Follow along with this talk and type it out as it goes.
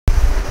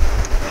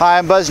Hi,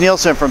 I'm Buzz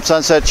Nielsen from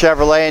Sunset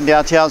Chevrolet in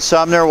downtown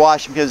Sumner,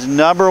 Washington's #1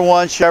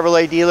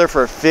 Chevrolet dealer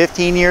for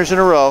 15 years in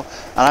a row.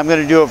 And I'm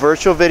going to do a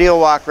virtual video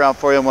walk around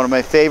for you on one of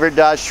my favorite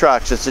Dodge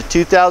trucks. It's a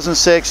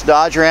 2006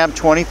 Dodge Ram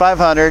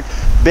 2500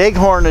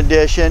 Bighorn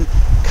Edition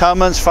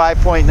Cummins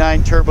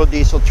 5.9 turbo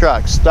diesel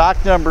truck.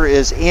 Stock number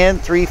is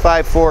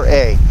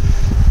WAN354a.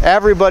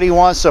 Everybody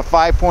wants a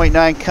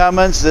 5.9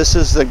 Cummins. This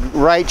is the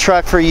right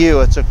truck for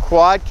you. It's a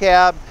quad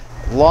cab,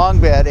 long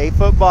bed,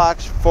 8-foot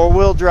box,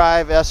 4-wheel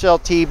drive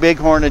SLT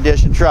Bighorn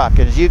Edition truck.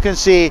 And as you can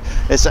see,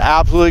 it's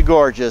absolutely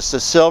gorgeous. The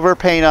silver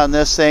paint on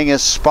this thing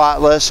is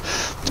spotless.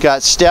 It's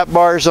got step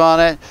bars on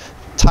it.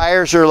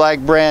 Tires are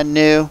like brand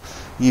new.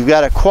 You've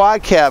got a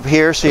quad cab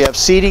here, so you have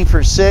seating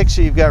for 6,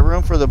 so you've got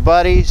room for the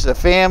buddies, the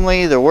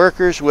family, the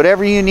workers,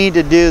 whatever you need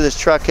to do, this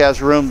truck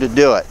has room to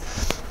do it.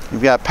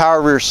 You've got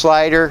power rear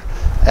slider,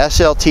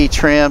 SLT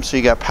trim, so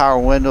you got power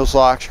windows,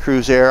 locks,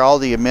 cruise air, all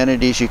the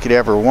amenities you could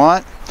ever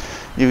want.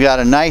 You've got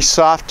a nice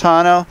soft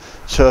tonneau,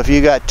 so if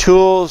you got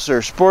tools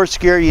or sports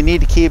gear you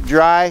need to keep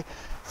dry,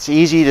 it's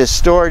easy to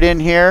store it in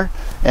here,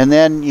 and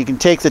then you can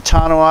take the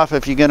tonneau off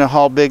if you're going to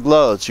haul big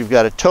loads. You've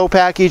got a tow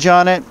package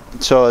on it,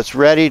 so it's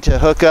ready to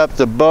hook up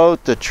the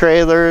boat, the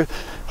trailer,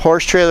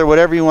 horse trailer,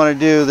 whatever you want to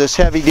do. This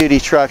heavy duty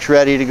truck's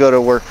ready to go to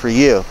work for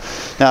you.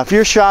 Now if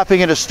you're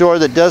shopping at a store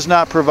that does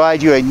not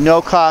provide you a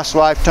no-cost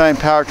lifetime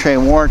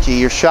powertrain warranty,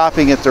 you're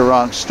shopping at the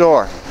wrong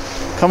store.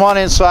 Come on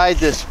inside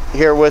this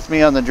here with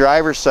me on the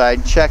driver's side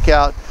and check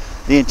out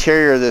the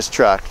interior of this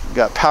truck. You've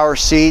got power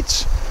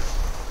seats,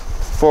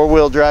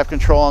 4-wheel drive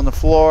control on the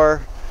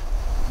floor,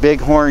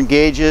 Bighorn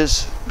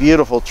gauges,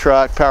 beautiful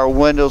truck, power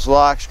windows,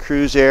 locks,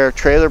 cruise air,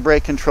 trailer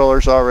brake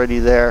controllers already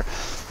there.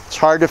 It's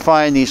hard to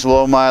find these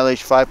low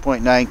mileage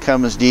 5.9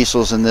 Cummins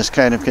diesels in this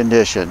kind of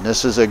condition.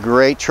 This is a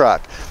great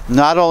truck.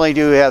 Not only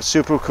do we have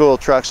super cool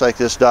trucks like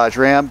this Dodge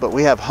Ram, but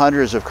we have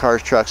hundreds of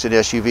cars, trucks, and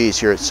SUVs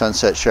here at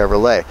Sunset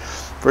Chevrolet.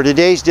 For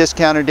today's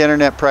discounted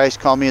internet price,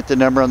 call me at the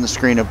number on the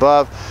screen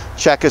above.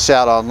 Check us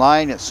out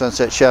online at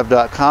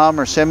sunsetchev.com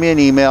or send me an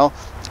email.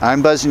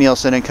 I'm Buzz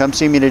Nielsen, and come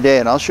see me today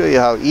and I'll show you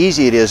how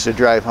easy it is to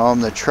drive home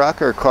the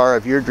truck or car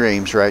of your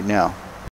dreams right now.